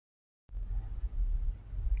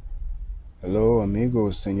Hello,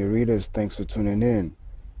 amigos, senoritas. Thanks for tuning in.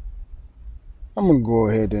 I'm gonna go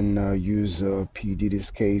ahead and use P. Diddy's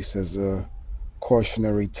case as a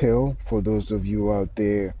cautionary tale for those of you out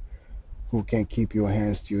there who can't keep your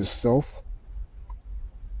hands to yourself.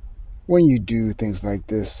 When you do things like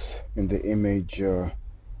this in the image you're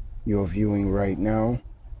viewing right now,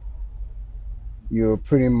 you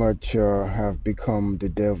pretty much have become the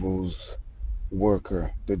devil's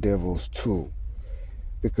worker, the devil's tool.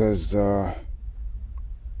 Because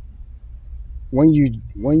when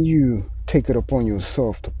you take it upon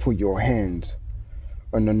yourself to put your hands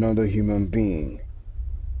on another human being,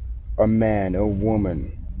 a man, a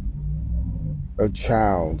woman, a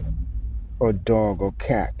child, a dog, or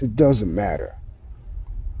cat, it doesn't matter.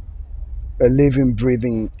 A living,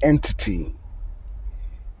 breathing entity,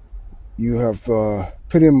 you have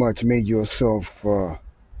pretty much made yourself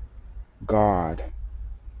God,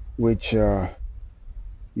 which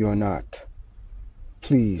you're not.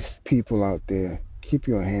 Please, people out there, keep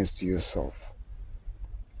your hands to yourself.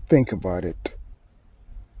 Think about it.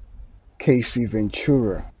 Casey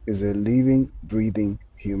Ventura is a living, breathing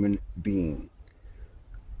human being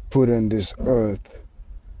put on this earth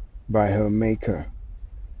by her maker,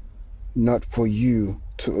 not for you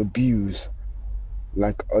to abuse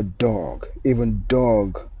like a dog. Even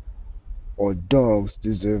dog or dogs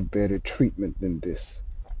deserve better treatment than this.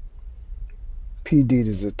 P. Diddy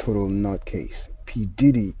is a total nutcase. P.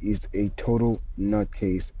 Diddy is a total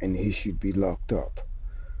nutcase and he should be locked up.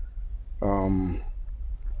 Um,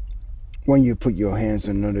 when you put your hands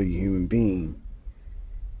on another human being,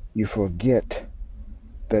 you forget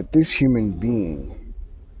that this human being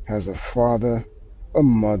has a father, a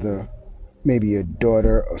mother, maybe a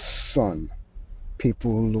daughter, a son,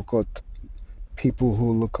 people who look up, people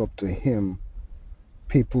who look up to him,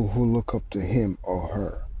 people who look up to him or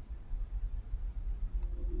her.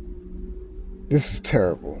 This is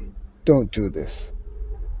terrible. Don't do this.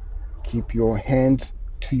 Keep your hands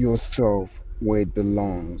to yourself where it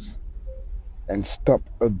belongs and stop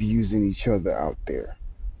abusing each other out there.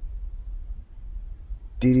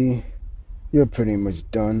 Diddy, you're pretty much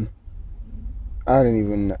done. I don't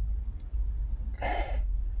even,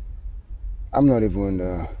 I'm not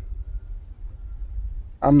even,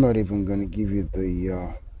 I'm not even gonna give you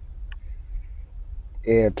the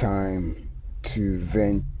airtime to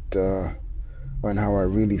vent on how I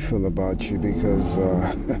really feel about you because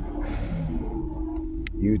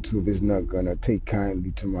YouTube is not gonna take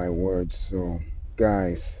kindly to my words. So,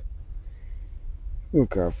 guys,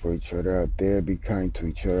 look out for each other out there. Be kind to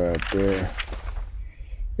each other out there.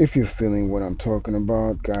 If you're feeling what I'm talking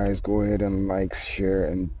about, guys, go ahead and like, share,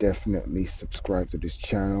 and definitely subscribe to this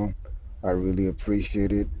channel. I really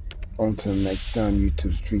appreciate it. Until next time,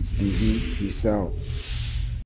 YouTube Streets TV. Peace out.